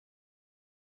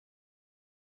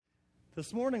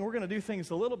This morning, we're going to do things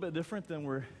a little bit different than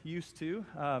we're used to.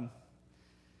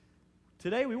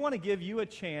 Today, we want to give you a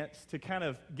chance to kind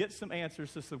of get some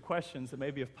answers to some questions that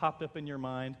maybe have popped up in your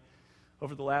mind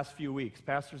over the last few weeks.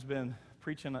 Pastor's been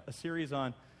preaching a series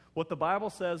on what the Bible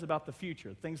says about the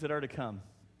future, things that are to come.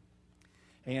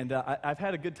 And I've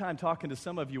had a good time talking to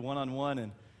some of you one-on-one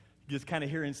and just kind of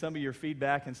hearing some of your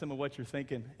feedback and some of what you're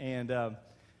thinking. And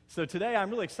so today I'm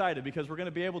really excited because we're going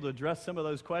to be able to address some of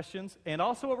those questions. And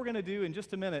also what we're going to do in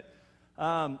just a minute,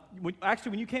 when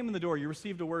you came in the door, you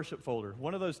received a worship folder.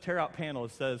 One of those tear-out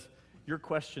panels says, your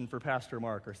question for Pastor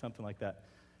Mark or something like that.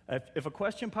 If a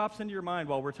question pops into your mind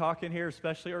while we're talking here,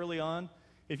 especially early on,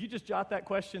 if you just jot that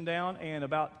question down and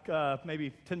about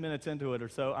maybe 10 minutes into it or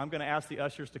so, I'm going to ask the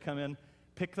ushers to come in,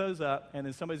 pick those up, and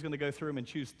then somebody's going to go through them and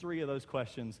choose 3 of those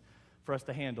questions for us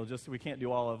to handle. Just we can't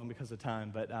do all of them because of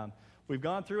time, but we've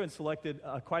gone through and selected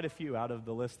quite a few out of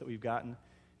the list that we've gotten,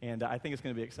 and I think it's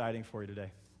going to be exciting for you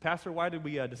today. Pastor, why did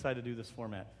we decide to do this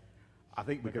format? I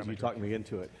think because you talked me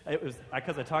into it. It was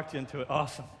because I talked you into it.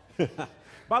 Awesome.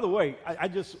 By the way,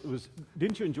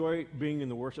 didn't you enjoy being in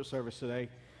the worship service today?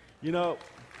 You know,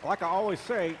 like I always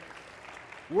say,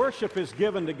 worship is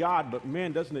given to God, but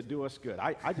man, doesn't it do us good.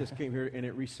 I just came here and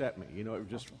it reset me. You know, it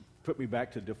just put me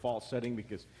back to default setting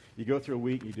because you go through a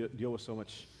week, you deal with so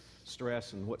much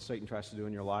stress and what Satan tries to do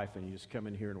in your life, and you just come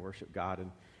in here and worship God,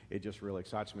 and it just really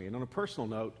excites me. And on a personal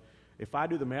note, if I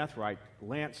do the math right,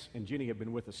 Lance and Jenny have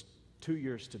been with us 2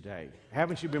 years today.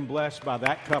 Haven't you been blessed by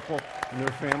that couple and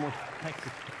their family? Thank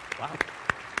you. Wow.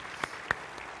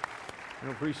 I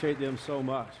appreciate them so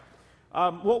much.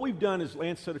 What we've done, as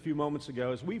Lance said a few moments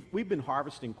ago, is we've been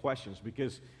harvesting questions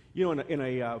because, you know, in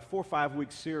a 4 or 5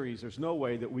 week series, there's no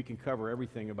way that we can cover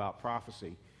everything about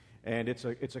prophecy. And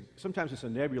sometimes it's a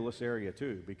nebulous area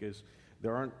too, because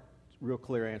there aren't real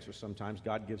clear answers sometimes.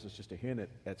 God gives us just a hint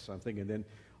at something, and then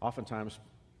oftentimes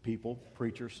people,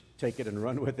 preachers, take it and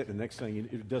run with it, and the next thing,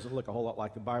 it doesn't look a whole lot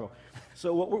like the Bible.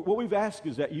 So what we've asked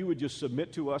is that you would just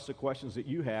submit to us the questions that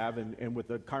you have, and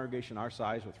with a congregation our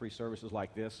size, with 3 services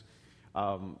like this,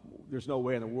 there's no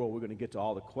way in the world we're going to get to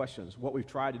all the questions. What we've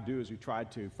tried to do is we've tried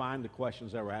to find the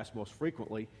questions that were asked most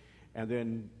frequently, and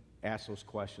then ask those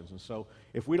questions. And so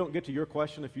if we don't get to your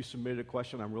question, if you submitted a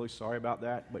question, I'm really sorry about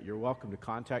that, but you're welcome to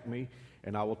contact me,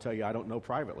 and I will tell you I don't know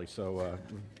privately. So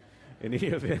in any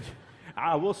event,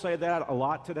 I will say that a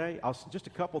lot today. Just a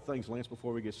couple things, Lance,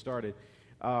 before we get started.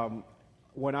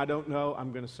 When I don't know,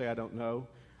 I'm going to say I don't know.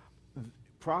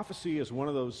 Prophecy is one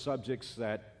of those subjects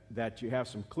that you have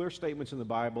some clear statements in the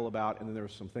Bible about, and then there are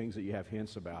some things that you have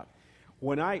hints about.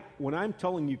 When I'm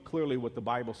telling you clearly what the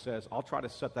Bible says, I'll try to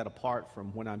set that apart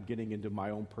from when I'm getting into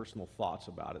my own personal thoughts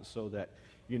about it, so that,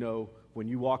 you know, when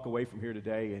you walk away from here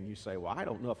today and you say, well, I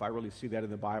don't know if I really see that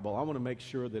in the Bible, I want to make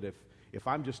sure that if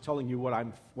I'm just telling you what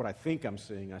I think I'm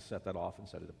seeing, I set that off and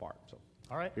set it apart. So,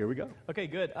 all right. Here we go. Okay,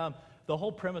 good. The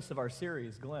whole premise of our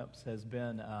series, Glimpse, has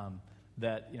been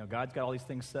that, you know, God's got all these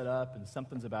things set up and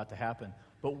something's about to happen.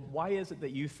 But why is it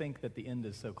that you think that the end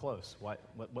is so close?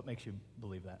 What makes you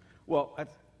believe that? Well,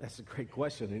 that's a great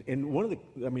question.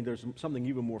 And there's something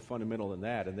even more fundamental than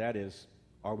that, and that is,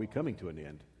 are we coming to an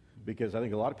end? Because I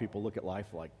think a lot of people look at life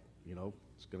like, you know,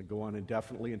 it's going to go on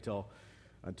indefinitely until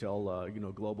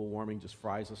global warming just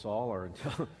fries us all, or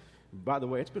until. By the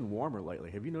way, it's been warmer lately.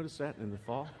 Have you noticed that in the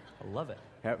fall? I love it.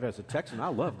 As a Texan, I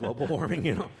love global warming.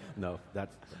 You know, no,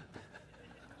 that's.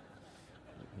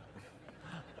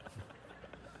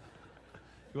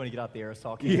 You want to get out the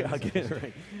aerosol can? Yeah, again,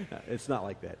 right. It's not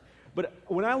like that. But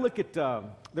when I look at,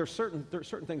 there's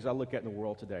certain things I look at in the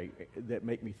world today that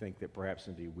make me think that perhaps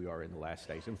indeed we are in the last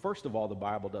days. And first of all, the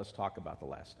Bible does talk about the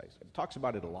last days. It talks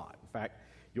about it a lot. In fact,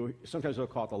 sometimes they'll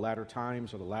call it the latter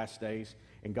times or the last days,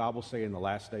 and God will say in the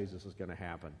last days this is going to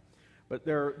happen. But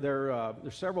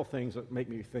there's several things that make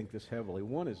me think this heavily.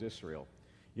 One is Israel.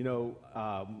 You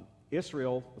know,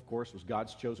 Israel, of course, was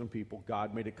God's chosen people.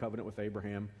 God made a covenant with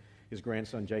Abraham. His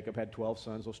grandson Jacob had 12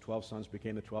 sons. Those 12 sons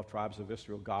became the 12 tribes of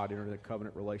Israel. God entered a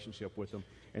covenant relationship with them,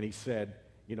 and he said,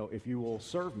 you know, if you will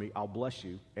serve me, I'll bless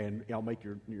you, and I'll make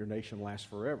your nation last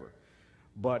forever.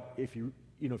 But if you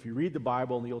read the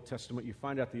Bible in the Old Testament, you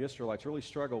find out the Israelites really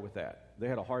struggled with that. They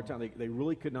had a hard time. They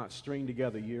really could not string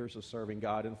together years of serving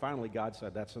God, and finally God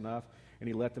said that's enough, and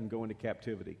he let them go into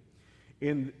captivity.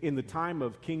 In the time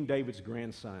of King David's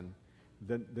grandson,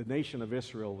 the nation of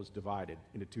Israel was divided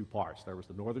into 2 parts. There was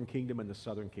the northern kingdom and the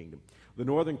southern kingdom. The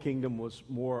northern kingdom was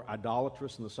more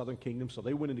idolatrous than the southern kingdom, so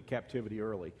they went into captivity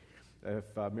early. If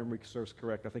memory serves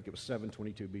correct, I think it was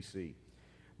 722 BC.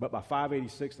 But by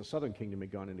 586, the southern kingdom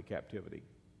had gone into captivity.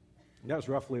 And that was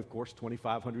roughly, of course,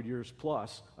 2,500 years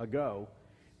plus ago.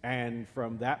 And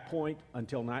from that point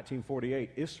until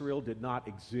 1948, Israel did not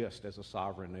exist as a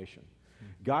sovereign nation.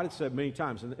 God had said many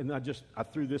times, and I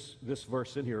threw this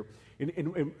verse in here,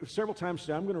 and several times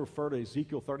today I'm going to refer to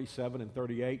Ezekiel 37 and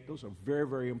 38. Those are very,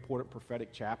 very important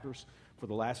prophetic chapters for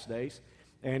the last days.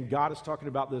 And God is talking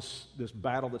about this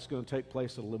battle that's going to take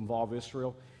place that will involve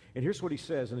Israel. And here's what he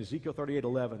says in Ezekiel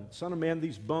 38:11. Son of man,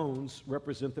 these bones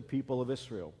represent the people of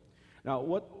Israel. Now,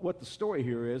 what the story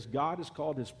here is, God has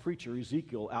called his preacher,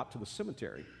 Ezekiel, out to the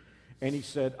cemetery. And he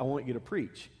said, I want you to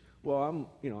preach. Well,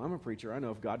 I'm a preacher. I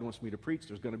know if God wants me to preach,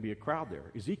 there's going to be a crowd there.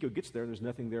 Ezekiel gets there, and there's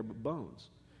nothing there but bones.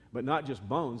 But not just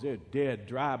bones, they're dead,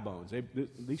 dry bones.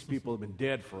 These people have been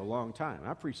dead for a long time.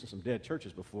 I've preached in some dead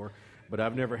churches before, but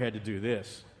I've never had to do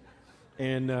this.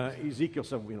 And Ezekiel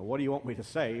said, what do you want me to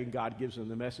say? And God gives him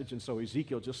the message. And so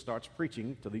Ezekiel just starts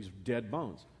preaching to these dead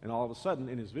bones. And all of a sudden,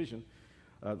 in his vision,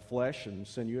 flesh and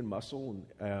sinew and muscle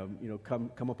and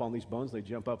come up on these bones. They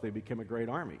jump up. They become a great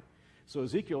army. So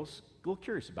Ezekiel's a little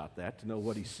curious about that to know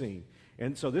what he's seen.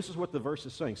 And so this is what the verse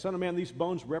is saying. Son of man, these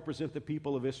bones represent the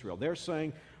people of Israel. They're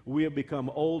saying, we have become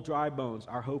old, dry bones.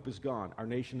 Our hope is gone. Our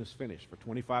nation is finished. For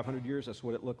 2,500 years, that's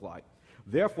what it looked like.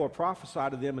 Therefore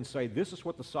prophesy to them and say, this is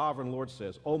what the sovereign Lord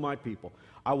says. O my people,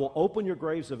 I will open your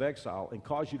graves of exile and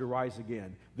cause you to rise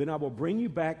again. Then I will bring you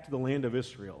back to the land of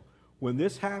Israel. When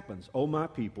this happens, O my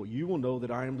people, you will know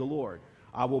that I am the Lord.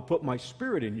 I will put my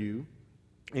spirit in you,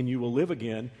 and you will live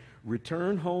again.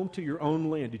 Return home to your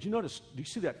own land. Did you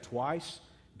see that twice?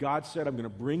 God said, I'm going to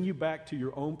bring you back to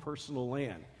your own personal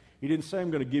land. He didn't say,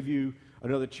 I'm going to give you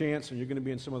another chance and you're going to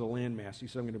be in some other landmass. He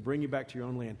said, I'm going to bring you back to your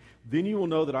own land. Then you will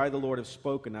know that I, the Lord, have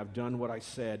spoken. I've done what I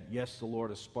said. Yes, the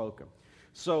Lord has spoken.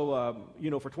 So,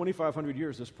 for 2,500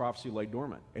 years, this prophecy lay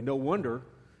dormant. And no wonder,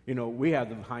 we have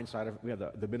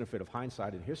the benefit of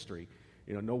hindsight in history.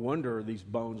 No wonder these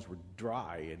bones were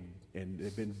dry and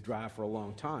they've been dry for a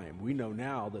long time. We know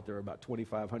now that there are about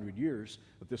 2,500 years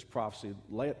that this prophecy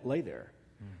lay there.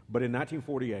 But in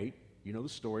 1948, you know the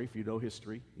story, if you know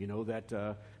history, you know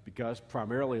that because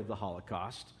primarily of the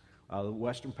Holocaust, the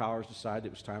Western powers decided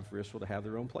it was time for Israel to have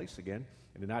their own place again.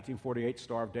 And in 1948,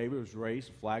 Star of David was raised,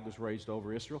 the flag was raised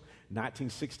over Israel.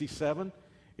 1967,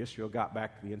 Israel got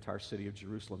back the entire city of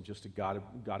Jerusalem just as God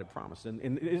had promised. And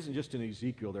it isn't just in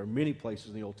Ezekiel. There are many places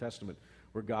in the Old Testament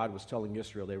where God was telling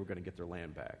Israel they were going to get their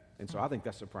land back. And so I think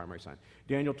that's the primary sign.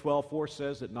 Daniel 12:4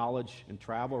 says that knowledge and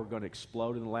travel are going to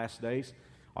explode in the last days.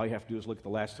 All you have to do is look at the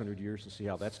last 100 years and see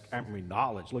how that's,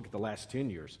 knowledge. Look at the last 10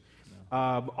 years.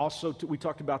 Yeah. We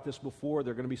talked about this before.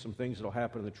 There are going to be some things that will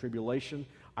happen in the tribulation.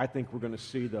 I think we're going to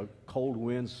see the cold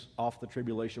winds off the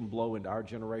tribulation blow into our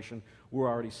generation. We're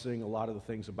already seeing a lot of the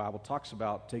things the Bible talks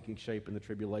about taking shape in the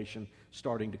tribulation,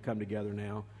 starting to come together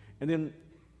now. And then,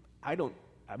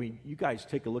 you guys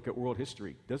take a look at world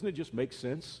history. Doesn't it just make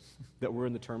sense that we're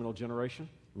in the terminal generation?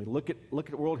 Look at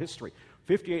world history.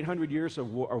 5,800 years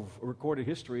of recorded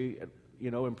history,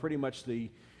 and pretty much the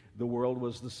world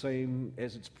was the same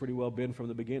as it's pretty well been from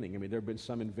the beginning. There have been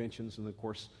some inventions and, of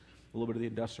course, a little bit of the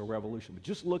Industrial Revolution. But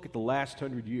just look at the last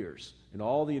 100 years and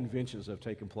all the inventions that have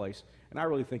taken place, and I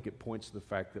really think it points to the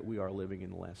fact that we are living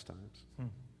in the last times.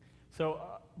 So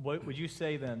what would you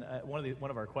say then,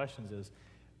 one of our questions is,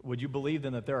 would you believe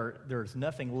then that there's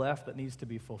nothing left that needs to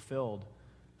be fulfilled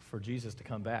for Jesus to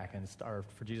come back and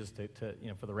for Jesus to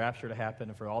for the rapture to happen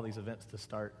and for all these events to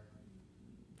start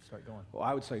going? Well,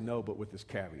 I would say no, but with this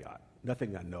caveat.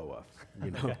 Nothing I know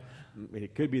of. Okay.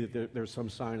 It could be that there's some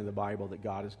sign in the Bible that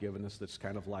God has given us that's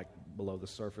kind of like below the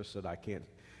surface that I can't.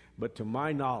 But to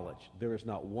my knowledge, there is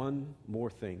not one more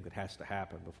thing that has to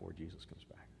happen before Jesus comes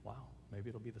back. Wow. Maybe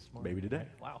it'll be this morning. Maybe today.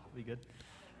 Wow, it'll be good.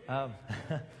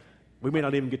 We may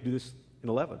not even get to do this in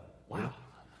 11. Wow.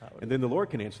 And then the Lord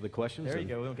can answer the questions. There you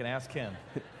go. We can ask him.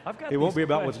 It won't be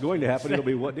about what's going to happen. It'll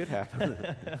be what did happen.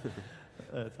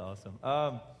 That's awesome.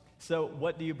 So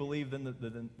what do you believe then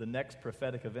the next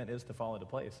prophetic event is to fall into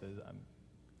place?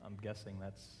 I'm guessing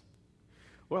that's...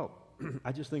 Well,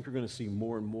 I just think we're going to see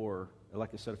more and more, like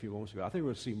I said a few moments ago, I think we're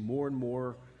going to see more and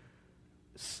more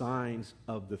signs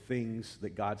of the things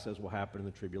that God says will happen in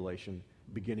the tribulation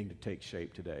beginning to take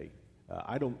shape today.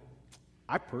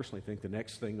 I personally think the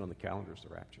next thing on the calendar is the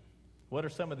rapture. What are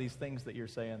some of these things that you're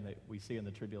saying that we see in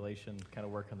the tribulation kind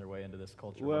of working their way into this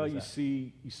culture? Well, you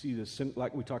see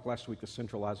like we talked last week, the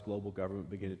centralized global government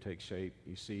begin to take shape.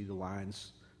 You see the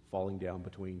lines falling down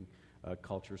between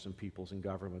cultures and peoples and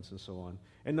governments and so on.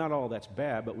 And not all that's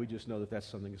bad, but we just know that that's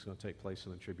something that's going to take place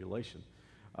in the tribulation.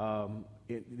 The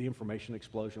information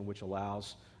explosion, which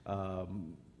allows,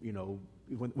 when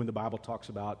the Bible talks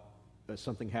about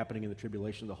something happening in the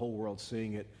tribulation, the whole world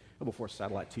seeing it. Before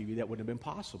satellite TV, that wouldn't have been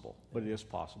possible, but it is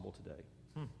possible today.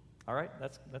 All right,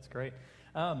 that's great.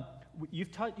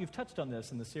 You've touched on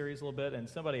this in the series a little bit, and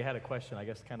somebody had a question, I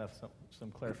guess kind of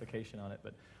some clarification on it.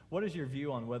 But what is your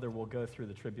view on whether we'll go through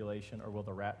the tribulation or will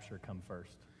the rapture come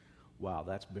first? Wow,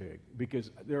 that's big.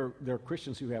 Because there are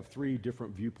Christians who have three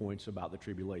different viewpoints about the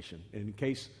tribulation. And in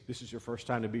case this is your first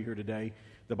time to be here today,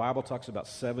 the Bible talks about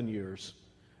 7 years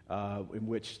in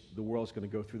which the world's going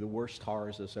to go through the worst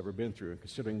horrors it's ever been through. And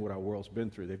considering what our world's been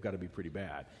through, they've got to be pretty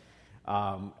bad.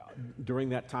 During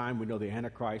that time, we know the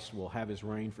Antichrist will have his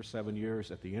reign for 7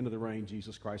 years. At the end of the reign,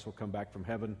 Jesus Christ will come back from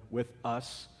heaven with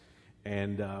us,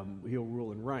 and he'll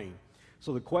rule and reign.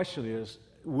 So the question is,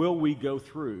 will we go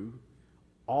through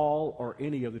all or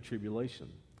any of the tribulation?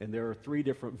 And there are three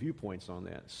different viewpoints on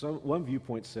that. One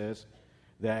viewpoint says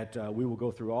that we will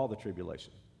go through all the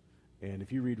tribulation. And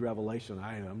if you read Revelation,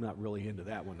 I'm not really into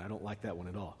that one. I don't like that one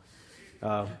at all.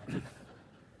 And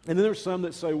then there's some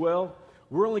that say, well,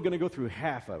 we're only going to go through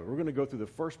half of it. We're going to go through the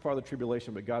first part of the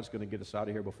tribulation, but God's going to get us out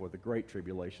of here before the great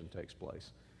tribulation takes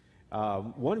place.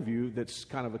 One view that's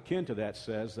kind of akin to that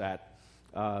says that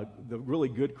the really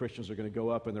good Christians are going to go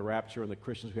up in the rapture, and the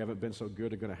Christians who haven't been so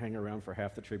good are going to hang around for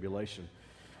half the tribulation.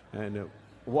 And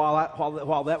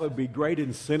while that would be great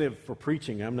incentive for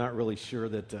preaching, I'm not really sure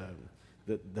that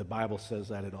the Bible says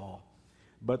that at all.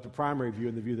 But the primary view,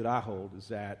 and the view that I hold, is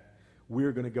that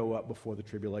we're going to go up before the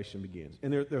tribulation begins.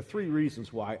 And there are three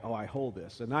reasons why I hold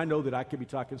this. And I know that I could be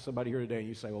talking to somebody here today, and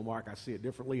you say, well, Mark, I see it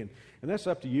differently. And that's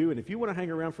up to you. And if you want to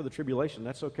hang around for the tribulation,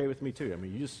 that's okay with me too. I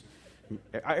mean,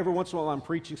 every once in a while I'm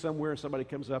preaching somewhere, and somebody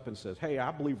comes up and says, hey,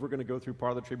 I believe we're going to go through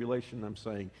part of the tribulation. And I'm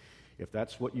saying, if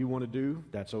that's what you want to do,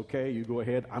 that's okay. You go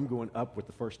ahead. I'm going up with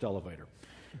the first elevator.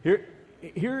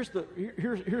 Here's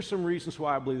some reasons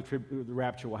why I believe the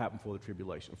rapture will happen before the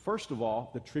tribulation. First of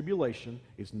all, the tribulation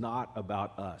is not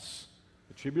about us.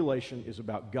 The tribulation is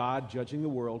about God judging the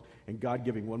world and God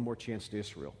giving one more chance to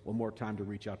Israel, one more time to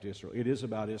reach out to Israel. It is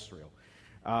about Israel.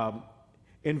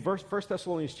 In 1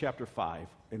 Thessalonians chapter 5,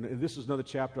 and this is another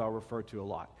chapter I'll refer to a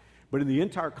lot, but in the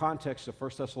entire context of 1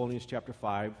 Thessalonians chapter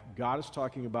 5, God is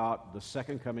talking about the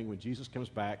second coming when Jesus comes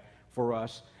back for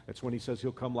us. That's when he says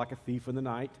he'll come like a thief in the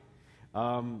night.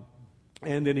 And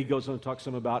then he goes on to talk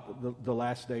some about the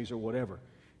last days or whatever.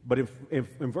 But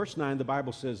in verse 9, the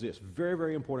Bible says this, very,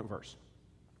 very important verse.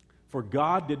 For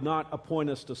God did not appoint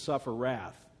us to suffer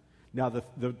wrath. Now,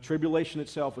 the tribulation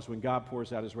itself is when God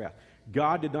pours out his wrath.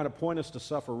 God did not appoint us to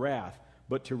suffer wrath,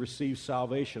 but to receive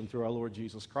salvation through our Lord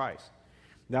Jesus Christ.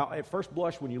 Now, at first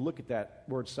blush, when you look at that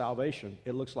word salvation,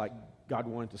 it looks like God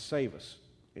wanted to save us.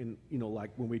 And, like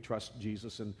when we trust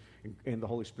Jesus and the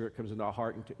Holy Spirit comes into our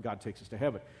heart and God takes us to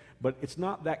heaven. But it's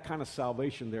not that kind of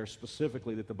salvation there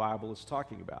specifically that the Bible is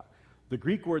talking about. The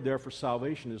Greek word there for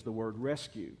salvation is the word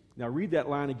rescue. Now read that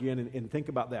line again and think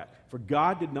about that. For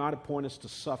God did not appoint us to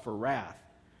suffer wrath,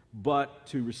 but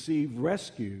to receive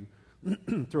rescue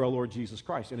through our Lord Jesus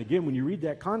Christ. And again, when you read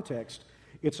that context,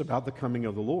 it's about the coming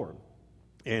of the Lord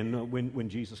and when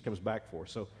Jesus comes back for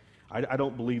us. So I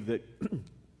don't believe that...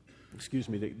 excuse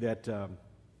me, that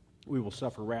we will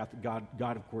suffer wrath. God,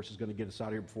 of course, is going to get us out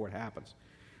of here before it happens.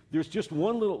 There's just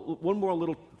one more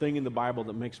little thing in the Bible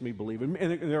that makes me believe, and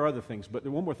there are other things, but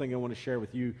there's one more thing I want to share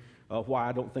with you why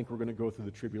I don't think we're going to go through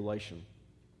the tribulation.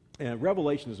 And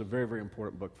Revelation is a very, very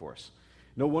important book for us.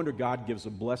 No wonder God gives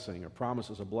a blessing or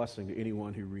promises a blessing to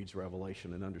anyone who reads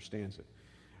Revelation and understands it.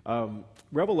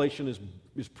 Revelation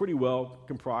is pretty well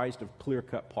comprised of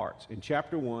clear-cut parts. In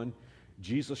chapter 1,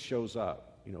 Jesus shows up.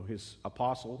 His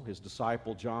apostle, his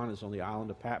disciple, John, is on the island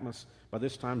of Patmos. By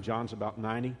this time, John's about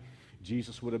 90.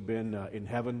 Jesus would have been in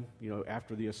heaven,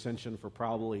 after the ascension for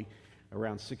probably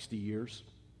around 60 years.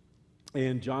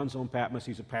 And John's on Patmos.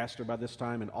 He's a pastor by this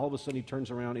time. And all of a sudden, he turns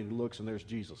around and he looks, and there's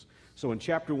Jesus. So in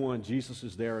chapter 1, Jesus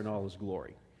is there in all his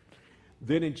glory.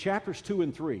 Then in chapters 2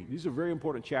 and 3, these are very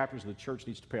important chapters the church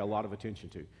needs to pay a lot of attention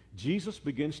to. Jesus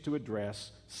begins to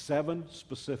address 7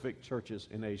 specific churches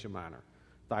in Asia Minor.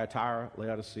 Thyatira,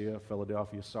 Laodicea,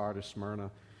 Philadelphia, Sardis,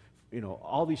 Smyrna,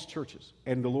 all these churches.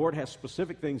 And the Lord has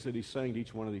specific things that he's saying to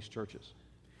each one of these churches.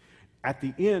 At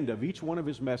the end of each one of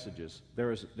his messages,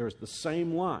 there's the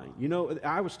same line.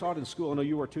 I was taught in school, I know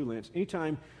you were too, Lance,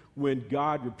 anytime when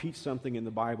God repeats something in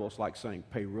the Bible, it's like saying,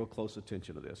 pay real close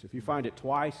attention to this. If you find it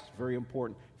twice, it's very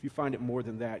important. If you find it more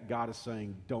than that, God is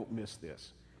saying, don't miss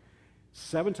this.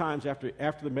 7 times after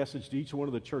the message to each one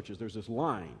of the churches, there's this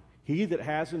line. He that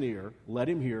has an ear, let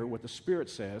him hear what the Spirit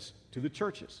says to the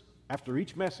churches. After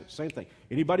each message, same thing.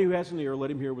 Anybody who has an ear, let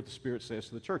him hear what the Spirit says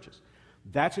to the churches.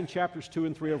 That's in chapters 2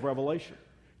 and 3 of Revelation.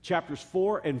 Chapters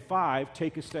 4 and 5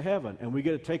 take us to heaven, and we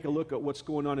get to take a look at what's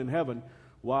going on in heaven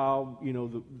while,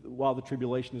 while the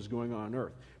tribulation is going on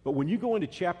earth. But when you go into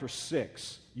chapter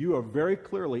 6, you are very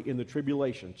clearly in the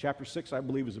tribulation. Chapter 6, I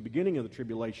believe, is the beginning of the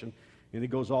tribulation, and it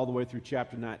goes all the way through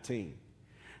chapter 19.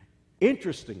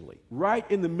 Interestingly, right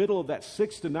in the middle of that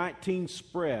 6 to 19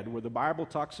 spread where the Bible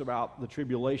talks about the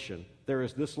tribulation, there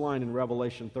is this line in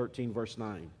Revelation 13, verse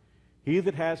 9. He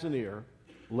that has an ear,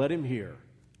 let him hear.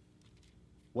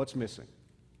 What's missing?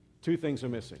 Two things are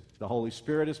missing. The Holy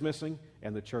Spirit is missing,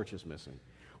 and the church is missing.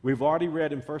 We've already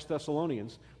read in 1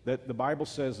 Thessalonians that the Bible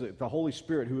says that the Holy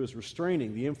Spirit, who is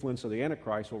restraining the influence of the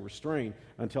Antichrist, will restrain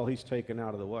until he's taken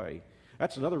out of the way.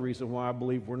 That's another reason why I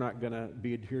believe we're not going to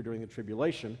be here during the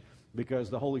tribulation, because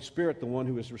the Holy Spirit, the one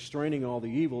who is restraining all the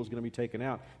evil, is going to be taken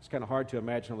out. It's kind of hard to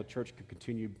imagine how the church could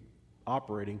continue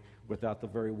operating without the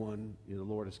very one the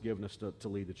Lord has given us to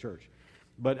lead the church.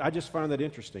 But I just find that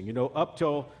interesting. Up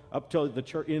till the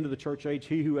church, end of the church age,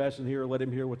 he who has an ear, let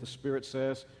him hear what the Spirit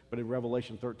says. But in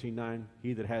Revelation 13:9,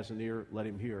 he that has an ear, let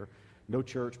him hear. No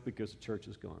church, because the church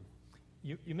is gone.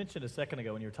 You mentioned a second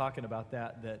ago when you were talking about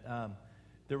that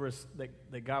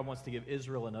God wants to give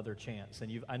Israel another chance.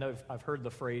 And I know I've heard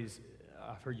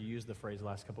you use the phrase the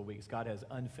last couple of weeks. God has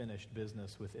unfinished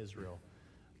business with Israel.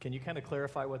 Can you kind of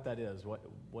clarify what that is?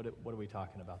 What are we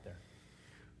talking about there?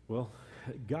 Well,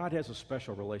 God has a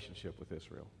special relationship with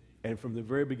Israel. And from the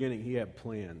very beginning, he had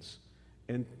plans.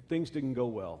 And things didn't go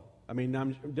well. I mean,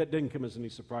 that didn't come as any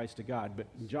surprise to God. But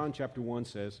John chapter 1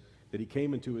 says that he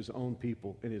came into his own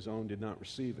people, and his own did not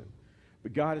receive him.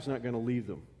 But God is not going to leave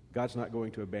them. God's not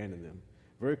going to abandon them.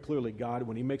 Very clearly, God,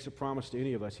 when he makes a promise to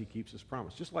any of us, he keeps his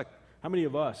promise. Just like how many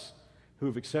of us who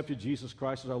have accepted Jesus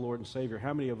Christ as our Lord and Savior,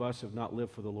 how many of us have not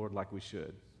lived for the Lord like we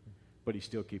should? But he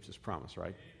still keeps his promise,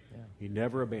 right? Yeah. He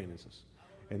never abandons us.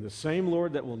 And the same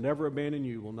Lord that will never abandon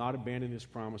you will not abandon his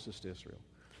promises to Israel.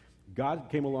 God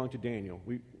came along to Daniel.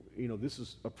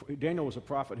 Daniel was a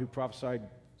prophet who prophesied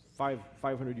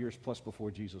 500 years plus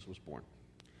before Jesus was born.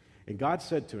 And God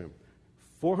said to him,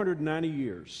 490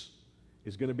 years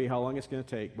is going to be how long it's going to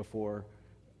take before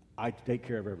I take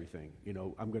care of everything.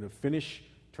 I'm going to finish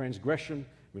transgression.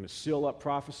 I'm going to seal up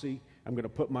prophecy. I'm going to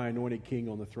put my anointed king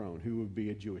on the throne, who would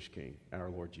be a Jewish king, our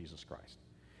Lord Jesus Christ.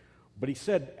 But he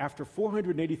said, after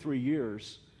 483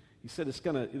 years, he said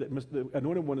the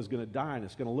anointed one is going to die, and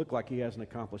it's going to look like he hasn't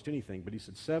accomplished anything. But he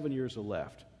said 7 years are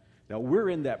left. Now, we're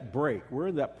in that break. We're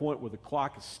in that point where the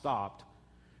clock is stopped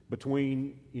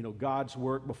between, God's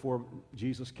work before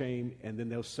Jesus came and then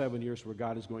those 7 years where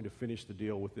God is going to finish the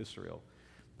deal with Israel.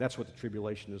 That's what the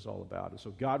tribulation is all about. And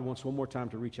so God wants one more time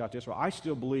to reach out to Israel. I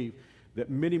still believe that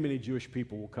many, many Jewish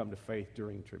people will come to faith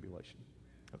during the tribulation.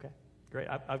 Okay, great.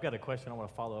 I've got a question. I want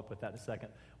to follow up with that in a second.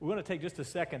 We're going to take just a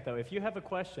second, though. If you have a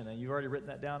question and you've already written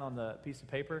that down on the piece of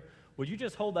paper, would you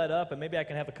just hold that up, and maybe I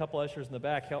can have a couple ushers in the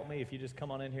back help me if you just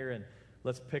come on in here and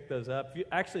let's pick those up.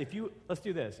 Let's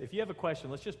do this. If you have a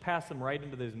question, let's just pass them right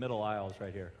into those middle aisles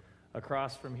right here.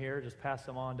 Across from here, just pass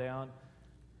them on down.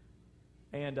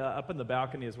 And up in the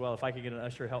balcony as well, if I could get an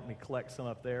usher to help me collect some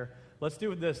up there. Let's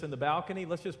do this in the balcony.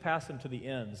 Let's just pass them to the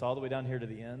ends, all the way down here to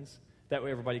the ends. That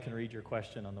way everybody can read your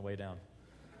question on the way down.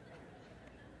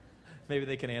 Maybe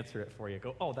they can answer it for you.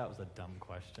 Go, oh, that was a dumb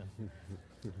question.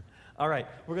 All right,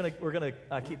 we're gonna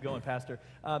keep going, Pastor.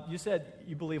 You said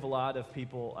you believe a lot of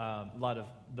people, a lot of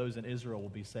those in Israel will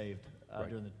be saved right.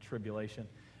 during the tribulation.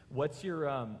 What's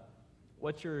your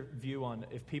view on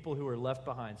if people who are left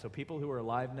behind, so people who are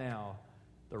alive now,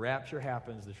 the rapture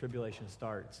happens, the tribulation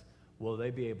starts, will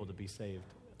they be able to be saved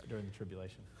during the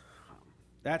tribulation?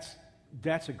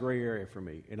 That's a gray area for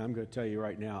me, and I'm going to tell you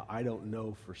right now, I don't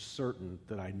know for certain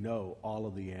that I know all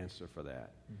of the answer for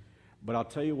that. Mm-hmm. But I'll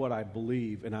tell you what I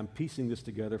believe, and I'm piecing this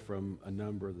together from a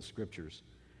number of the scriptures.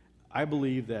 I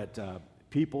believe that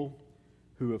people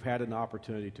who have had an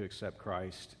opportunity to accept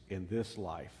Christ in this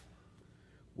life,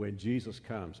 when Jesus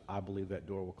comes, I believe that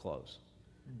door will close.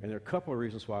 Mm-hmm. And there are a couple of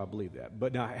reasons why I believe that.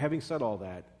 But now, having said all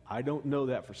that, I don't know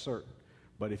that for certain.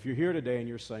 But if you're here today and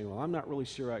you're saying, well, I'm not really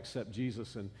sure I accept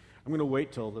Jesus, and I'm going to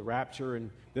wait till the rapture,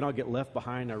 and then I'll get left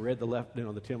behind. I read the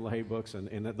Tim LaHaye books,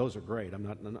 and those are great. I'm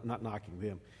not knocking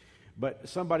them. But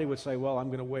somebody would say, well, I'm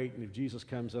going to wait, and if Jesus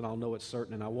comes in, I'll know it's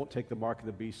certain, and I won't take the mark of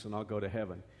the beast, and I'll go to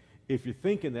heaven. If you're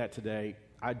thinking that today,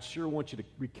 I'd sure want you to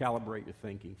recalibrate your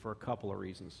thinking for a couple of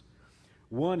reasons.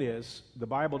 One is, the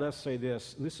Bible does say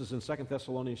this, and this is in 2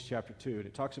 Thessalonians chapter 2, and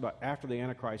it talks about after the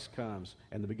Antichrist comes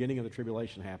and the beginning of the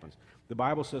tribulation happens. The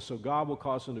Bible says, so God will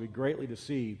cause them to be greatly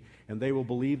deceived, and they will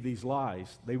believe these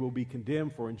lies. They will be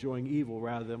condemned for enjoying evil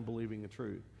rather than believing the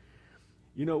truth.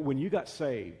 You know, when you got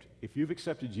saved, if you've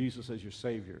accepted Jesus as your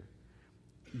Savior,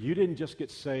 you didn't just get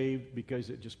saved because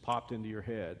it just popped into your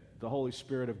head. The Holy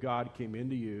Spirit of God came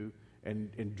into you,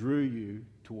 and drew you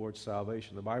towards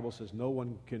salvation. The Bible says no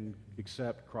one can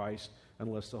accept Christ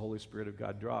unless the Holy Spirit of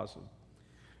God draws them.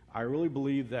 I really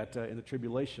believe that in the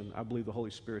tribulation, I believe the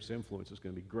Holy Spirit's influence is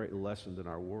going to be greatly lessened in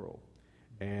our world.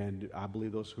 And I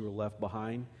believe those who are left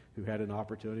behind, who had an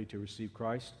opportunity to receive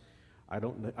Christ, I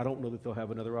don't know that they'll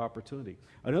have another opportunity.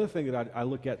 Another thing that I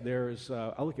look at there is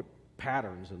I look at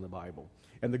patterns in the Bible.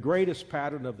 And the greatest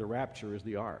pattern of the rapture is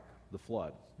the ark, the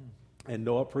flood. And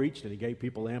Noah preached, and he gave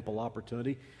people ample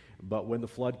opportunity. But when the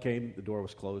flood came, the door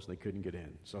was closed, and they couldn't get in.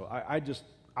 So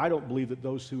I don't believe that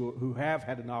those who have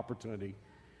had an opportunity,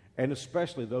 and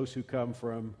especially those who come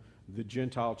from the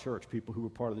Gentile church, people who were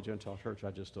part of the Gentile church,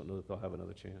 I just don't know that they'll have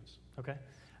another chance. Okay.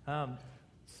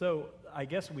 So I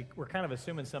guess we're kind of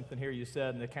assuming something here you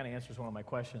said, and it kind of answers one of my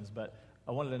questions, but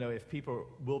I wanted to know if people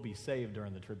will be saved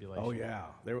during the tribulation. Oh, yeah.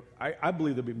 I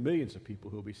believe there'll be millions of people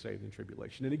who will be saved in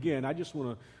tribulation. And again, I just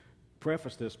want to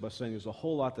preface this by saying there's a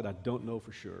whole lot that I don't know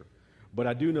for sure. But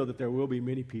I do know that there will be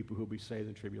many people who will be saved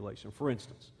in tribulation. For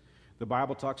instance, the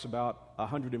Bible talks about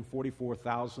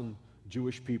 144,000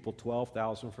 Jewish people,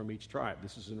 12,000 from each tribe.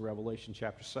 This is in Revelation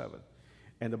chapter 7.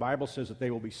 And the Bible says that they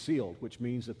will be sealed, which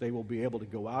means that they will be able to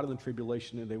go out of the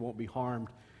tribulation and they won't be harmed,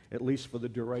 at least for the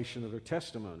duration of their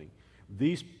testimony.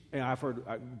 And I've heard,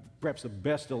 perhaps the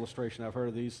best illustration I've heard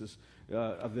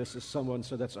of this is someone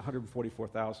said that's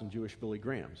 144,000 Jewish Billy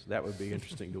Grahams. That would be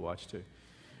interesting to watch too.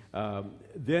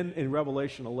 Then in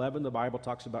Revelation 11, the Bible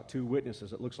talks about two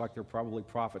witnesses. It looks like they're probably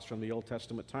prophets from the Old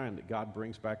Testament time that God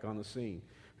brings back on the scene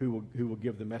who will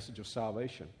give the message of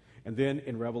salvation. And then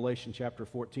in Revelation chapter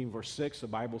 14, verse 6, the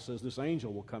Bible says this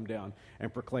angel will come down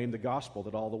and proclaim the gospel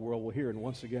that all the world will hear. And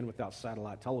once again, without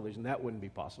satellite television, that wouldn't be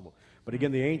possible. But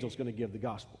again, the angel's going to give the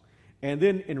gospel. And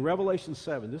then in Revelation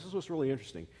 7, this is what's really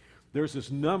interesting. There's this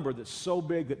number that's so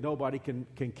big that nobody can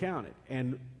count it.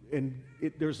 And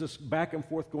there's this back and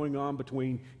forth going on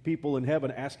between people in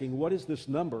heaven asking, what is this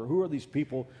number? Who are these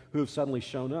people who have suddenly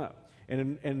shown up?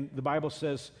 And the Bible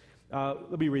says,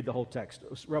 let me read the whole text.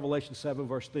 Revelation 7,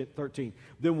 verse 13.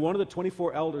 Then one of the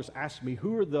 24 elders asked me,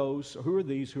 who are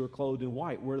these who are clothed in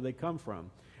white? Where do they come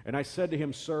from? And I said to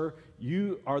him, Sir,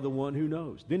 you are the one who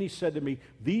knows. Then he said to me,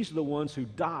 these are the ones who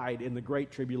died in the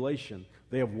great tribulation.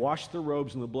 They have washed their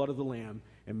robes in the blood of the Lamb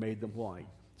and made them white.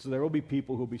 So there will be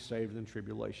people who will be saved in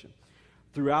tribulation.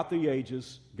 Throughout the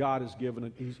ages, God has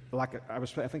given, I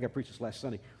think I preached this last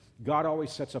Sunday, God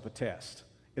always sets up a test.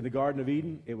 In the Garden of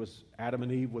Eden, it was Adam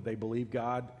and Eve, would they believe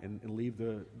God and leave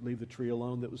the tree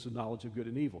alone that was the knowledge of good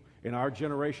and evil. In our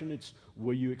generation, it's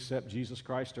will you accept Jesus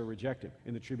Christ or reject him.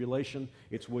 In the tribulation,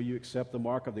 it's will you accept the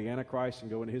mark of the Antichrist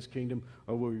and go into his kingdom,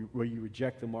 or will you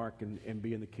reject the mark and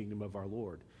be in the kingdom of our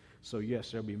Lord. So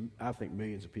yes, there'll be, I think,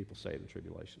 millions of people saved in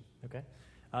tribulation. Okay.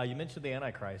 You mentioned the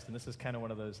Antichrist, and this is kind of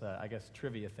one of those, I guess,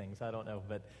 trivia things. I don't know,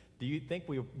 but do you think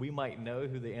we might know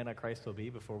who the Antichrist will be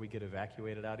before we get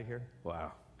evacuated out of here?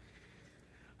 Wow.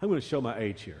 I'm going to show my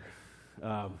age here.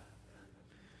 I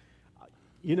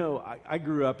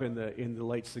grew up in the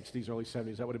late 60s, early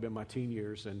 70s. That would have been my teen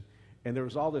years, and there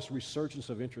was all this resurgence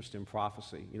of interest in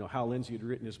prophecy. You know, Hal Lindsey had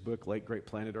written his book, Late Great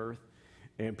Planet Earth,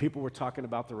 and people were talking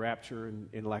about the rapture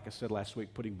and like I said last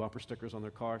week, putting bumper stickers on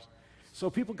their cars. So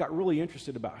people got really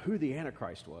interested about who the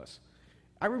Antichrist was.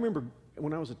 I remember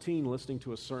when I was a teen listening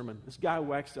to a sermon, this guy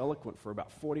waxed eloquent for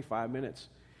about 45 minutes,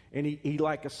 and he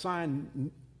like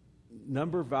assigned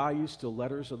number values to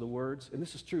letters of the words. And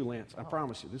this is true, Lance. I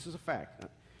promise you. This is a fact.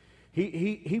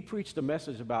 He preached a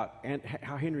message about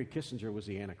how Henry Kissinger was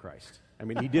the Antichrist. I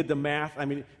mean, he did the math. I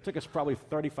mean, it took us probably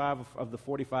 35 of the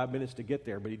 45 minutes to get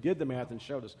there, but he did the math and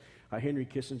showed us how Henry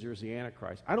Kissinger is the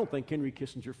Antichrist. I don't think Henry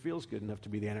Kissinger feels good enough to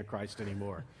be the Antichrist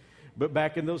anymore. But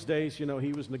back in those days, you know,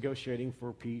 he was negotiating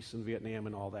for peace in Vietnam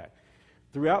and all that.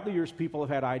 Throughout the years, people have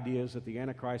had ideas that the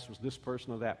Antichrist was this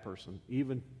person or that person.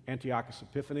 Even Antiochus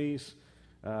Epiphanes,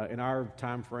 in our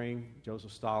time frame,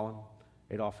 Joseph Stalin,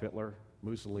 Adolf Hitler,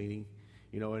 Mussolini,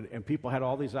 you know, and people had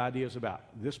all these ideas about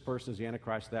this person is the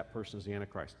Antichrist, that person is the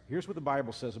Antichrist. Here's what the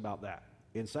Bible says about that.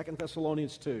 In 2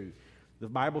 Thessalonians 2, the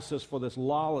Bible says, for this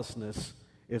lawlessness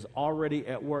is already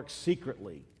at work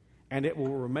secretly, and it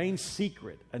will remain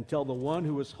secret until the one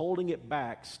who is holding it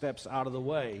back steps out of the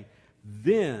way.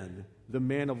 Then the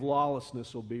man of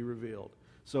lawlessness will be revealed.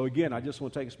 So again, I just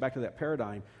want to take us back to that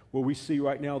paradigm where we see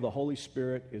right now the Holy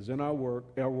Spirit is in our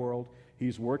world.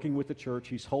 He's working with the church.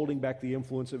 He's holding back the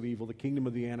influence of evil, the kingdom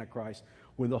of the Antichrist.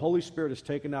 When the Holy Spirit is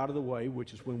taken out of the way,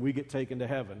 which is when we get taken to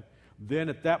heaven, then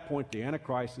at that point the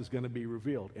Antichrist is going to be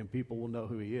revealed and people will know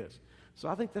who he is. So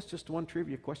I think that's just one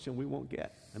trivia question we won't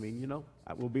get. I mean, you know,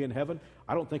 we'll be in heaven.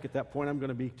 I don't think at that point I'm going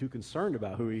to be too concerned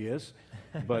about who he is.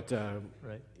 But,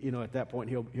 Right. you know, at that point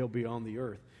he'll be on the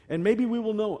earth. And maybe we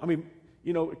will know. I mean,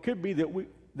 you know, it could be that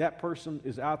that person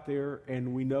is out there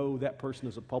and we know that person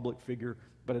is a public figure,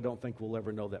 but I don't think we'll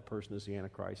ever know that person is the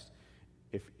Antichrist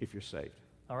if you're saved.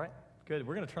 All right, good.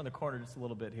 We're going to turn the corner just a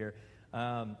little bit here.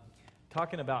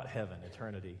 Talking about heaven,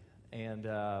 eternity. And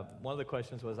one of the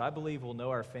questions was, I believe we'll know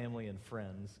our family and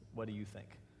friends. What do you think?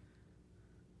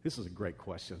 This is a great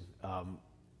question.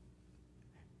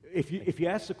 If you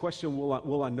ask the question,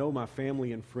 will I know my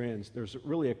family and friends, there's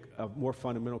really a more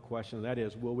fundamental question, and that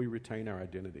is, will we retain our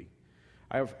identity?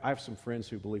 I have some friends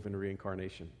who believe in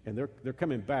reincarnation, and they're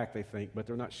coming back, they think, but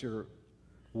they're not sure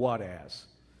what as.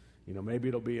 You know, maybe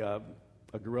it'll be a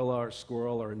gorilla or a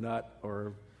squirrel or a nut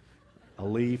or a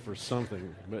leaf or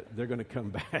something, but they're going to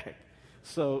come back.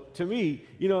 So to me,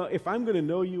 you know, if I'm going to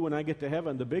know you when I get to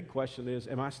heaven, the big question is,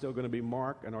 am I still going to be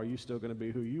Mark, and are you still going to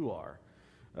be who you are?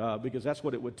 Because that's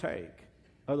what it would take.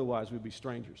 Otherwise, we'd be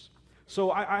strangers. So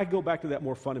I go back to that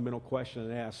more fundamental question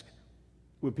and ask,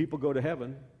 when people go to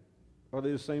heaven, are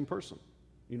they the same person?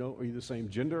 You know, are you the same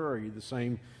gender? Are you the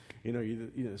same,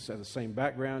 you have the same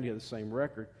background? You have the same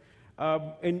record?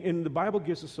 And the Bible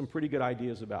gives us some pretty good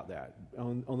ideas about that.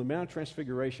 On the Mount of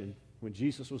Transfiguration, when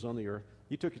Jesus was on the earth,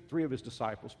 he took 3 of his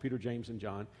disciples, Peter, James, and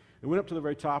John, and went up to the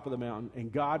very top of the mountain,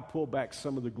 and God pulled back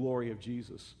some of the glory of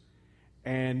Jesus.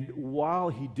 And while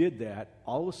he did that,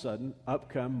 all of a sudden, up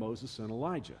come Moses and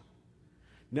Elijah.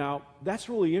 Now, that's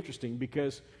really interesting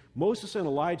because Moses and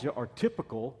Elijah are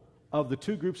typical of the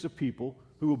 2 groups of people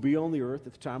who will be on the earth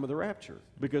at the time of the rapture.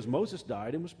 Because Moses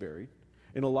died and was buried,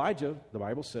 and Elijah, the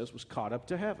Bible says, was caught up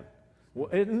to heaven. Well,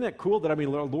 isn't that cool that,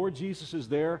 Lord Jesus is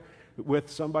there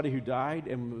with somebody who died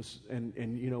and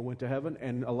went to heaven,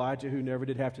 and Elijah who never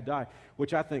did have to die,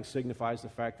 which I think signifies the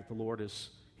fact that the Lord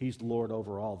He's the Lord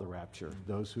over all the rapture,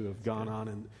 those who have gone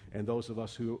on and those of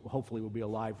us who hopefully will be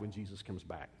alive when Jesus comes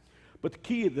back. But the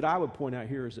key that I would point out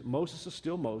here is that Moses is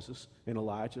still Moses and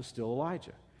Elijah is still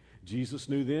Elijah. Jesus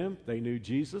knew them. They knew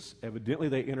Jesus. Evidently,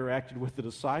 they interacted with the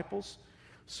disciples.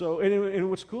 So, and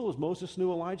what's cool is Moses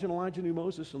knew Elijah and Elijah knew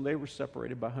Moses, and they were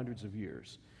separated by hundreds of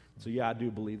years. So, yeah, I do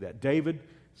believe that. David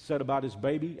said about his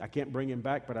baby, I can't bring him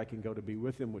back, but I can go to be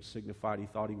with him, which signified he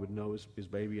thought he would know his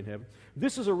baby in heaven.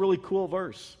 This is a really cool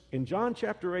verse. In John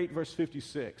chapter 8, verse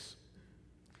 56,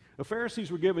 the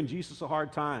Pharisees were giving Jesus a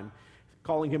hard time,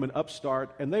 calling him an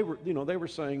upstart, and they were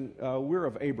saying, we're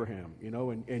of Abraham,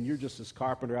 and you're just this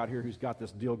carpenter out here who's got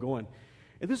this deal going.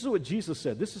 And this is what Jesus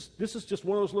said. This is just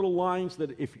one of those little lines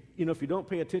that if you don't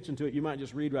pay attention to it, you might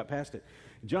just read right past it.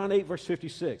 John 8, verse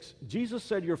 56. Jesus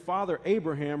said, your father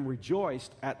Abraham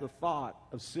rejoiced at the thought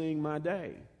of seeing my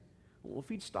day. Well, if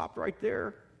he'd stopped right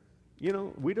there,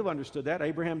 we'd have understood that.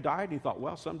 Abraham died, and he thought,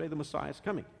 well, someday the Messiah is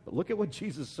coming. But look at what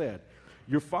Jesus said.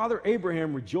 Your father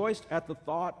Abraham rejoiced at the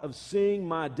thought of seeing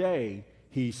my day.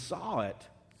 He saw it,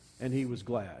 and he was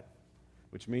glad.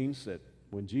 Which means that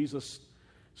when Jesus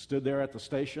stood there at the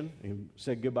station and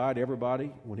said goodbye to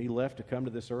everybody, when he left to come to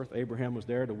this earth, Abraham was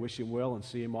there to wish him well and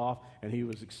see him off, and he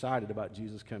was excited about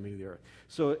Jesus coming to the earth.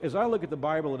 So as I look at the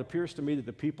Bible, it appears to me that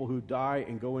the people who die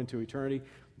and go into eternity,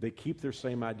 they keep their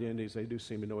same identities. They do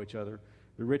seem to know each other.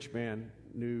 The rich man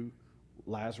knew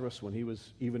Lazarus when he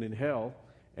was even in hell,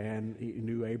 and he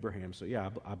knew Abraham. So, yeah,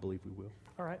 I believe we will.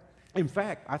 All right. In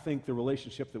fact, I think the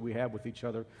relationship that we have with each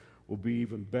other will be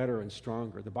even better and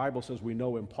stronger. The Bible says we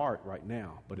know in part right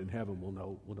now, but in heaven we'll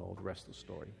know the rest of the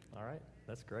story. All right.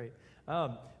 That's great.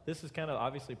 This is kind of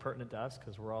obviously pertinent to us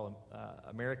because we're all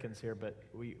Americans here, but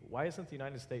why isn't the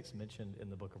United States mentioned in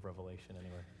the book of Revelation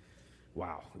anywhere?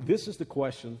 Wow. This is the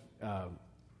question.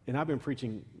 And I've been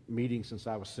preaching meetings since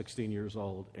I was 16 years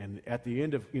old. And at the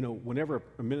end of, whenever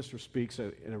a minister speaks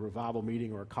in a revival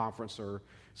meeting or a conference or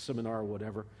seminar or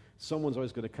whatever, someone's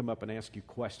always going to come up and ask you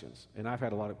questions. And I've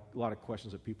had a lot of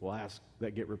questions that people ask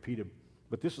that get repeated.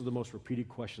 But this is the most repeated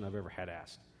question I've ever had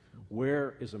asked.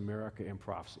 Where is America in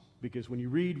prophecy? Because when you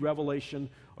read Revelation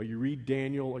or you read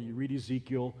Daniel or you read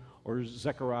Ezekiel or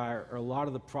Zechariah or a lot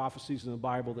of the prophecies in the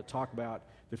Bible that talk about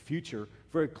the future,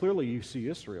 very clearly you see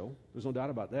Israel. There's no doubt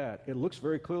about that. It looks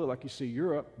very clearly like you see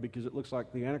Europe because it looks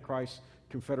like the Antichrist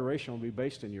Confederation will be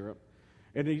based in Europe.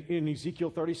 And in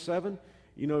Ezekiel 37,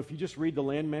 if you just read the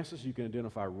land masses, you can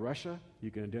identify Russia, you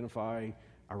can identify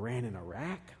Iran and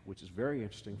Iraq, which is very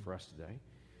interesting for us today.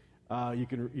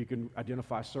 You can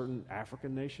identify certain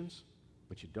African nations,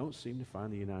 but you don't seem to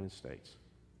find the United States.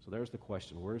 So there's the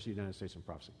question, where's the United States in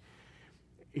prophecy?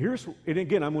 And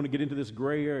again, I'm going to get into this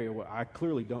gray area where I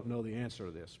clearly don't know the answer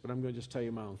to this, but I'm going to just tell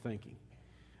you my own thinking.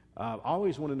 I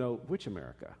always want to know which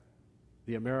America.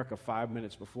 The America 5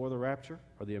 minutes before the rapture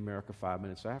or the America 5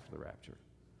 minutes after the rapture?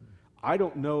 I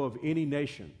don't know of any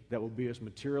nation that will be as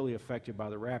materially affected by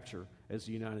the rapture as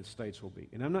the United States will be.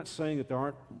 And I'm not saying that there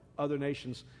aren't other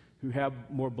nations who have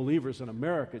more believers than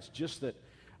America. It's just that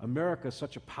America is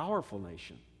such a powerful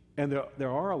nation. And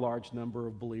there are a large number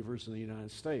of believers in the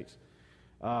United States.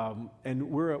 And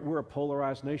we're a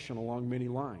polarized nation along many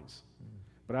lines.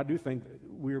 But I do think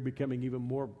we are becoming even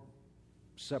more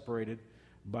separated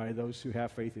by those who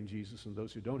have faith in Jesus and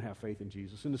those who don't have faith in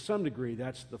Jesus. And to some degree,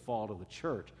 that's the fault of the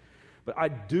church. But I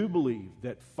do believe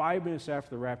that 5 minutes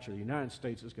after the rapture, the United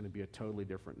States is going to be a totally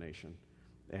different nation.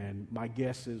 And my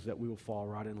guess is that we will fall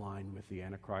right in line with the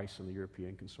Antichrist and the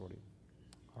European Consortium.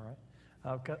 All right.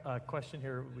 I've got a question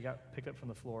here we got picked up from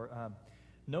the floor.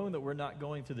 Knowing that we're not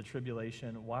going through the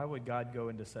tribulation, why would God go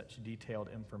into such detailed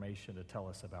information to tell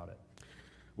us about it?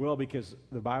 Well, because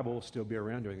the Bible will still be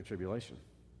around during the tribulation.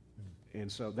 And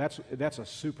so that's a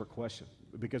super question,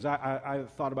 because I've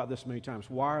thought about this many times.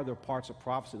 Why are there parts of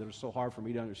prophecy that are so hard for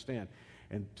me to understand?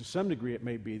 And to some degree, it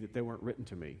may be that they weren't written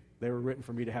to me. They were written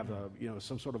for me to have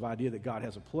some sort of idea that God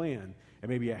has a plan and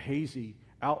maybe a hazy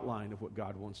outline of what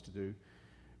God wants to do.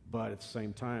 But at the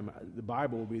same time, the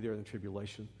Bible will be there in the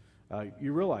tribulation.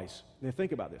 You realize, now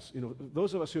think about this.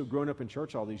 Those of us who have grown up in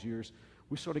church all these years,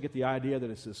 we sort of get the idea that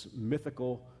it's this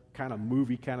mythical kind of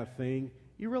movie kind of thing.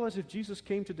 You realize if Jesus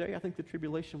came today, I think the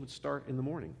tribulation would start in the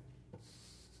morning.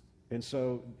 And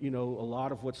so, a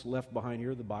lot of what's left behind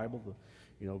here, the Bible,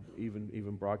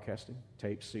 even broadcasting,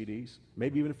 tapes, CDs,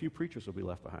 maybe even a few preachers will be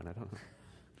left behind. I don't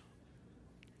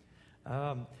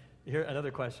know. Here,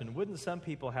 another question. Wouldn't some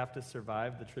people have to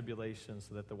survive the tribulation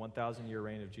so that the 1,000-year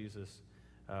reign of Jesus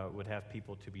would have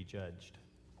people to be judged?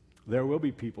 There will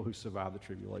be people who survive the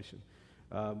tribulation.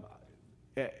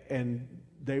 And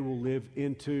they will live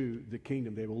into the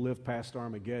kingdom. They will live past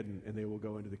Armageddon, and they will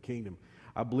go into the kingdom.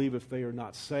 I believe if they are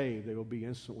not saved, they will be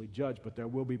instantly judged. But there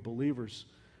will be believers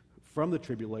from the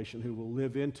tribulation who will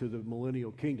live into the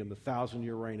millennial kingdom, the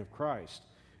 1,000-year reign of Christ.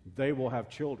 They will have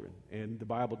children, and the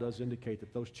Bible does indicate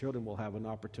that those children will have an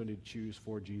opportunity to choose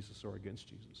for Jesus or against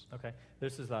Jesus. Okay.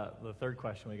 This is the third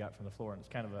question we got from the floor, and it's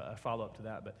kind of a follow-up to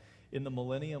that. But in the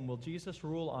millennium, will Jesus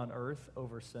rule on earth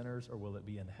over sinners, or will it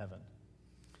be in heaven?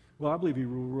 Well, I believe he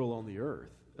will rule on the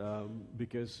earth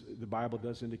because the Bible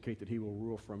does indicate that he will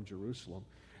rule from Jerusalem.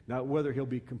 Now, whether he'll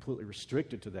be completely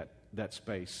restricted to that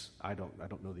space, I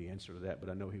don't know the answer to that, but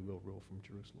I know he will rule from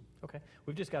Jerusalem. Okay.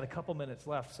 We've just got a couple minutes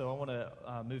left, so I want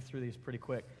to move through these pretty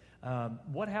quick.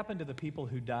 What happened to the people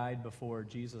who died before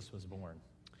Jesus was born?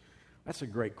 That's a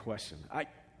great question.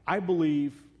 I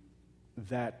believe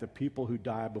that the people who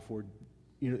died before,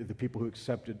 the people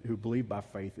who believed by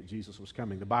faith that Jesus was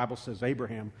coming. The Bible says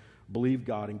Abraham believed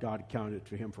God and God counted it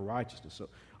to him for righteousness. So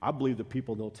I believe the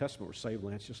people in the Old Testament were saved,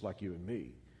 Lance, just like you and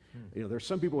me. There's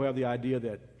some people who have the idea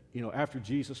that, after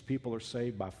Jesus, people are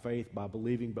saved by faith, by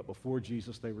believing, but before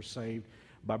Jesus, they were saved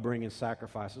by bringing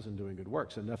sacrifices and doing good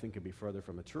works, and nothing could be further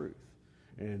from the truth.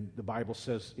 And the Bible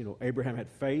says, Abraham had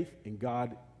faith, and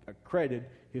God accredited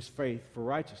his faith for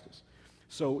righteousness.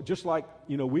 So just like,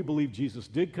 we believe Jesus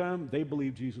did come, they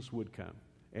believe Jesus would come.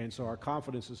 And so our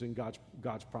confidence is in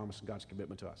God's promise and God's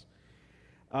commitment to us.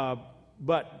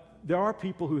 But there are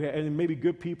people who have, and maybe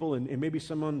good people, and maybe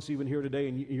someone's even here today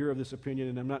and you're of this opinion,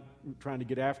 and I'm not trying to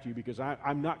get after you because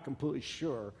I'm not completely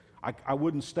sure. I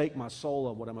wouldn't stake my soul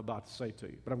on what I'm about to say to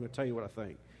you, but I'm going to tell you what I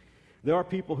think. There are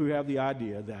people who have the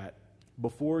idea that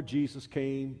before Jesus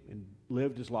came and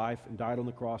lived his life and died on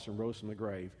the cross and rose from the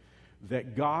grave,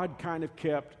 that God kind of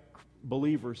kept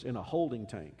believers in a holding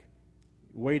tank,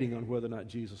 waiting on whether or not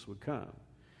Jesus would come.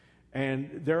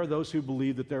 And there are those who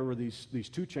believe that there were these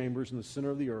two chambers in the center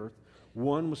of the earth.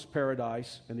 One was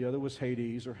paradise, and the other was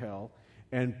Hades or hell.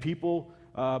 And people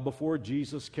before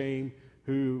Jesus came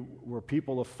who were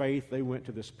people of faith, they went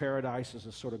to this paradise as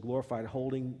a sort of glorified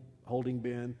holding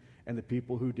bin. And the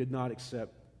people who did not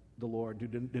accept the Lord, who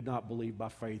did not believe by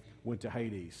faith, went to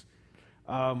Hades.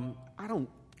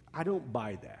 I don't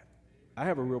buy that. I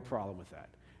have a real problem with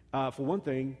that. For one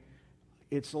thing,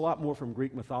 it's a lot more from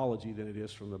Greek mythology than it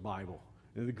is from the Bible.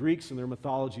 And the Greeks in their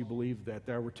mythology believed that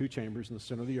there were two chambers in the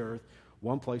center of the earth.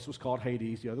 One place was called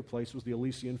Hades. The other place was the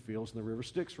Elysian Fields, and the river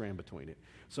Styx ran between it.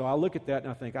 So I look at that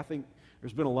and I think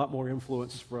there's been a lot more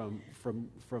influence from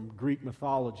Greek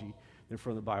mythology than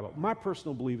from the Bible. My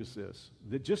personal belief is this,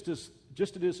 that just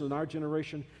it is in our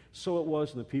generation, so it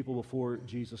was in the people before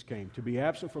Jesus came. To be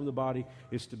absent from the body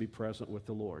is to be present with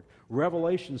the Lord.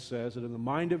 Revelation says that in the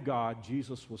mind of God,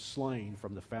 Jesus was slain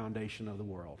from the foundation of the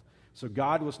world. So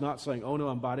God was not saying, oh no,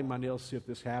 I'm biting my nails to see if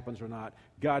this happens or not.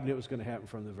 God knew it was going to happen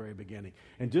from the very beginning.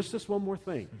 And just this one more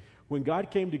thing. When God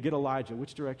came to get Elijah,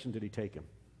 which direction did he take him?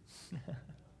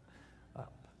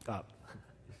 Up.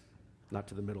 Not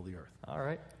to the middle of the earth. All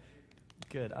right.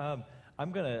 Good. I'm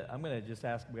gonna just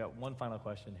ask. We got one final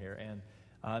question here, and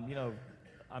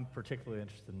I'm particularly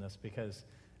interested in this because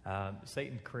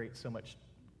Satan creates so much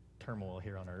turmoil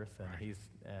here on earth, and he's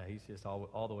just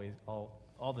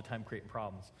all the time creating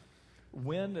problems.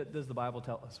 When does the Bible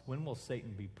tell us? When will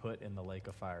Satan be put in the lake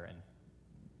of fire and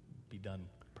be done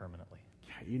permanently?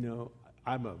 Yeah,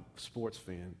 I'm a sports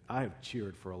fan. I have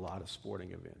cheered for a lot of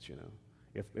sporting events.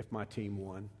 If my team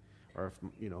won, or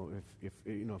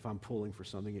if I'm pulling for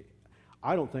something,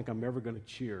 I don't think I'm ever going to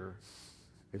cheer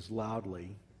as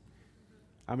loudly.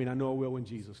 I mean, I know I will when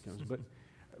Jesus comes, but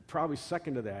probably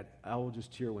second to that, I will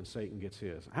just cheer when Satan gets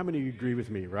his. How many of you agree with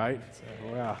me, right?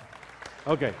 Wow.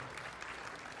 Okay.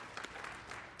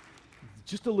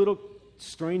 Just a little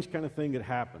strange kind of thing that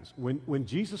happens. When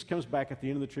Jesus comes back at the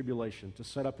end of the tribulation to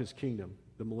set up his kingdom,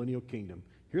 the millennial kingdom,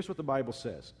 here's what the Bible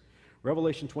says.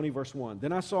 Revelation 20, verse 1.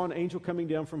 Then I saw an angel coming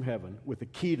down from heaven with a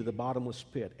key to the bottomless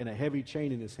pit and a heavy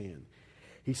chain in his hand.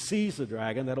 He seized the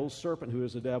dragon, that old serpent who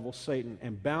is the devil, Satan,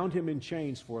 and bound him in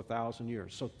chains for 1,000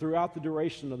 years. So throughout the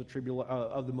duration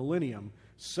of the millennium,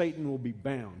 Satan will be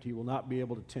bound. He will not be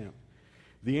able to tempt.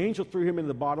 The angel threw him into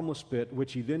the bottomless pit,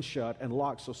 which he then shut and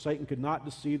locked, so Satan could not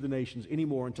deceive the nations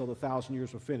anymore until the 1,000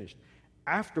 years were finished.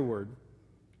 Afterward,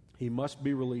 he must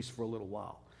be released for a little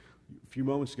while. A few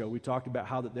moments ago, we talked about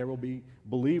how that there will be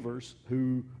believers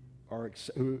who are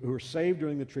saved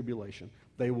during the tribulation.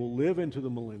 They will live into the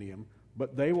millennium,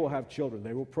 but they will have children.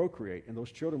 They will procreate, and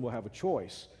those children will have a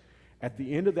choice. At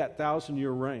the end of that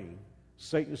 1,000-year reign,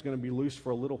 Satan is going to be loose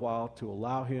for a little while to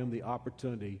allow him the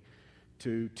opportunity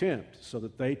to tempt, so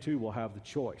that they too will have the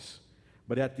choice.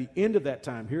 But at the end of that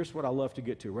time, here's what I love to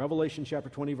get to. Revelation chapter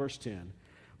 20, verse 10.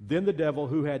 Then the devil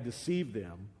who had deceived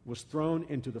them was thrown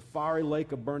into the fiery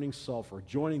lake of burning sulfur,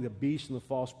 joining the beast and the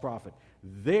false prophet.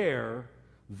 There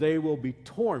they will be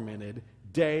tormented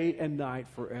day and night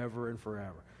forever and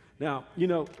forever. Now,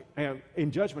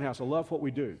 in Judgment House, I love what we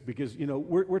do because,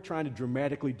 we're trying to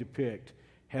dramatically depict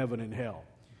heaven and hell.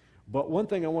 But one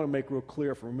thing I want to make real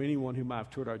clear from anyone who might have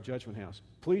toured our Judgment House,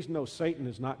 please know Satan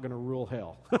is not going to rule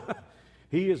hell.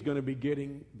 He is going to be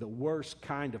getting the worst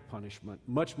kind of punishment,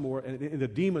 much more, and the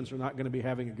demons are not going to be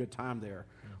having a good time there.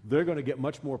 They're going to get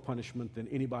much more punishment than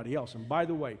anybody else. And by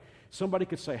the way, somebody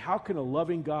could say, how can a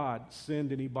loving God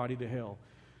send anybody to hell?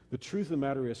 The truth of the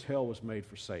matter is hell was made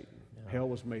for Satan. Yeah. Hell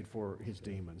was made for his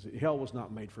demons. Hell was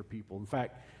not made for people. In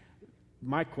fact,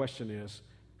 my question is,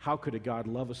 how could a God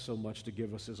love us so much to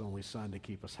give us his only son to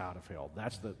keep us out of hell?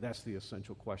 That's the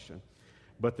essential question.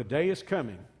 But the day is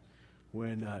coming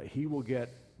when he will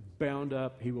get bound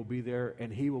up, he will be there,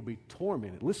 and he will be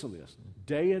tormented. Listen to this,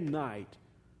 day and night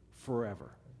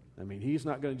forever. I mean, he's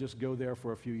not going to just go there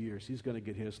for a few years. He's going to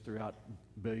get his throughout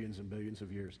billions and billions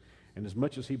of years. And as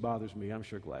much as he bothers me, I'm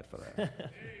sure glad for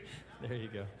that. There you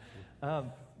go.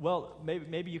 Well,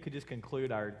 maybe you could just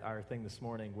conclude our thing this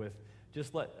morning with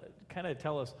just kind of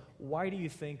tell us, why do you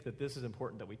think that this is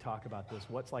important that we talk about this?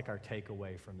 What's like our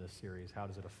takeaway from this series? How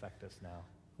does it affect us now?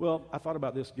 Well, I thought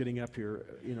about this getting up here.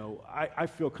 I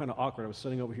feel kind of awkward. I was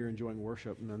sitting over here enjoying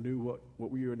worship, and I knew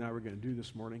what you and I were going to do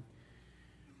this morning.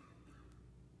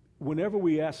 Whenever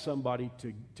we ask somebody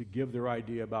to give their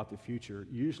idea about the future,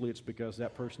 usually it's because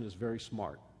that person is very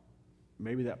smart.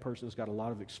 Maybe that person has got a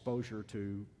lot of exposure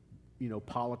to,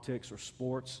 politics or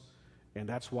sports, and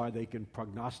that's why they can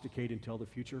prognosticate and tell the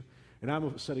future. And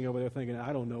I'm sitting over there thinking,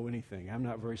 I don't know anything. I'm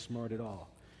not very smart at all.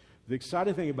 The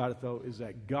exciting thing about it, though, is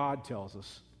that God tells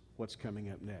us what's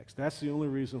coming up next. That's the only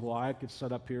reason why I could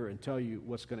sit up here and tell you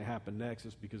what's going to happen next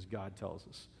is because God tells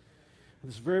us. And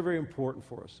it's very, very important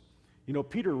for us.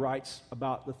 Peter writes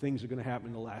about the things that are going to happen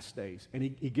in the last days, and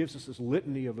he gives us this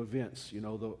litany of events.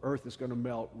 The earth is going to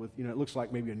melt with, it looks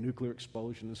like maybe a nuclear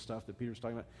explosion and stuff that Peter's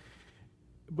talking about.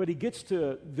 But he gets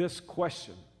to this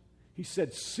question. He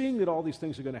said, seeing that all these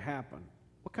things are going to happen,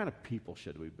 what kind of people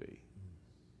should we be?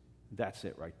 That's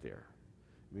it right there.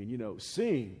 I mean,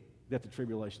 seeing that the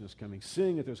tribulation is coming,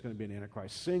 seeing that there's going to be an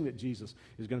Antichrist, seeing that Jesus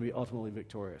is going to be ultimately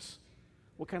victorious,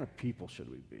 what kind of people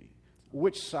should we be?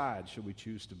 Which side should we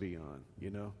choose to be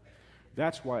on,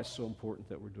 That's why it's so important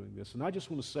that we're doing this. And I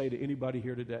just want to say to anybody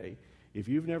here today, if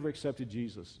you've never accepted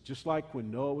Jesus, just like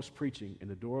when Noah was preaching and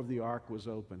the door of the ark was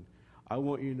open, I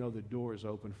want you to know the door is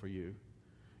open for you.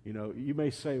 You may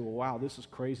say, well, wow, this is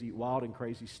crazy, wild and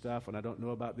crazy stuff, and I don't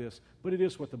know about this, but it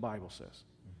is what the Bible says.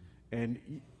 Mm-hmm.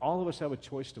 And all of us have a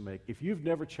choice to make. If you've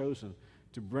never chosen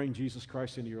to bring Jesus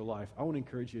Christ into your life, I want to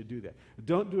encourage you to do that.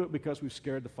 Don't do it because we've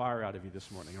scared the fire out of you this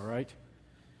morning, all right?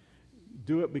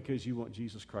 Do it because you want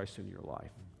Jesus Christ into your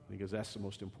life, because that's the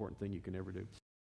most important thing you can ever do.